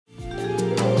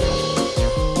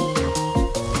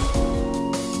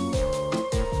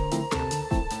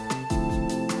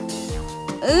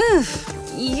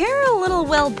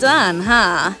Well done,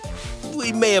 huh?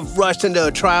 We may have rushed into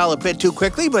a trial a bit too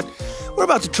quickly, but we're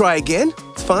about to try again.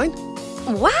 It's fine.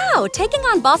 Wow, taking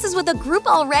on bosses with a group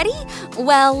already?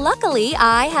 Well, luckily,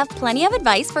 I have plenty of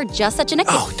advice for just such an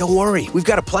occasion. Oh, don't worry. We've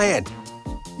got a plan.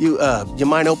 You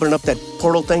mind opening up that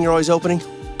portal thing you're always opening?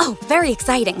 Oh, very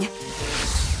exciting.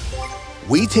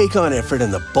 We take on Ifrit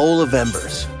in the Bowl of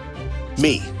Embers.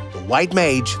 Me, the White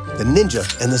Mage, the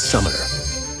Ninja, and the Summoner.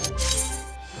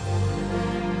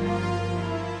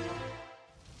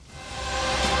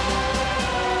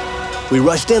 We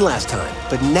rushed in last time,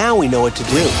 but now we know what to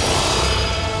do.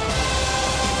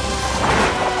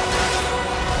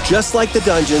 Just like the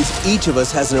dungeons, each of us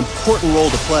has an important role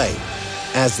to play.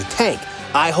 As the tank,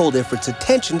 I hold Ifrit's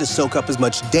attention to soak up as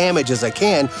much damage as I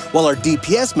can, while our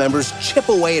DPS members chip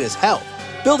away at his health,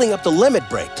 building up the limit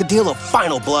break to deal a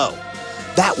final blow.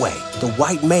 That way, the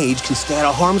White Mage can stay out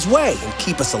of harm's way and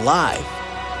keep us alive.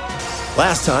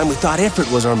 Last time, we thought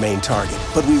Ifrit was our main target,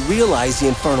 but we realized the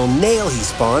infernal nail he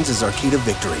spawns is our key to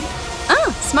victory.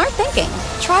 Ah, smart thinking.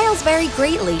 Trials vary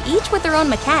greatly, each with their own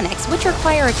mechanics, which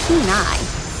require a keen eye.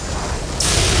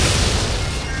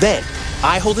 Then,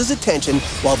 I hold his attention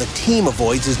while the team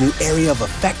avoids his new area of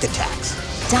effect attacks.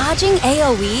 Dodging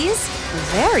AoEs?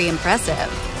 Very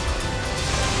impressive.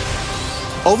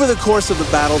 Over the course of the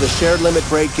battle, the shared limit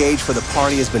break gauge for the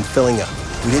party has been filling up.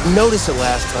 We didn't notice it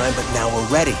last time, but now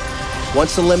we're ready.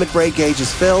 Once the limit break gauge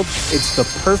is filled, it's the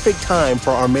perfect time for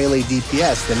our melee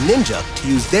DPS, the Ninja, to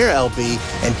use their LB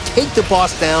and take the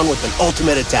boss down with an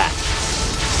ultimate attack.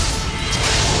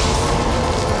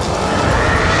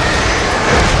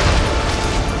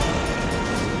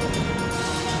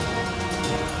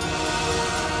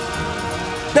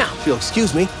 Now, if you'll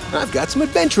excuse me, I've got some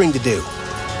adventuring to do.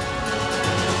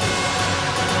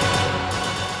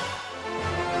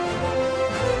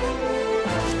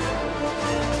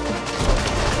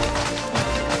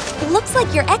 Looks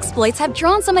like your exploits have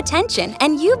drawn some attention,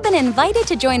 and you've been invited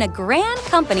to join a grand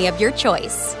company of your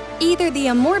choice. Either the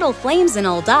Immortal Flames in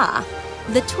Ul'dah,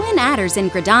 the Twin Adders in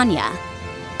Gridania,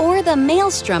 or the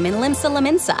Maelstrom in Limsa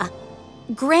Lominsa.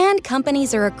 Grand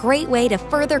companies are a great way to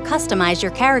further customize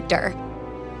your character,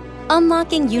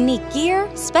 unlocking unique gear,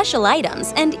 special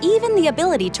items, and even the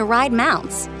ability to ride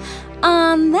mounts.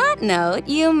 On that note,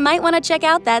 you might want to check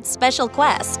out that special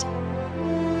quest.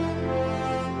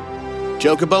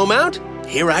 Chocobo mount,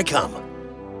 here I come.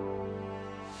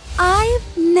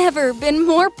 I've never been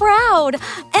more proud.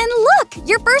 And look,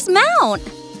 your first mount.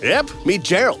 Yep, meet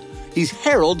Gerald. He's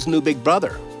Harold's new big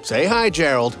brother. Say hi,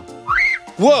 Gerald.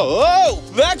 Whoa,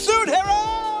 back soon,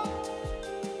 Harold!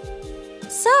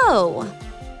 So,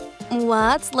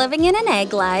 what's living in an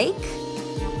egg like?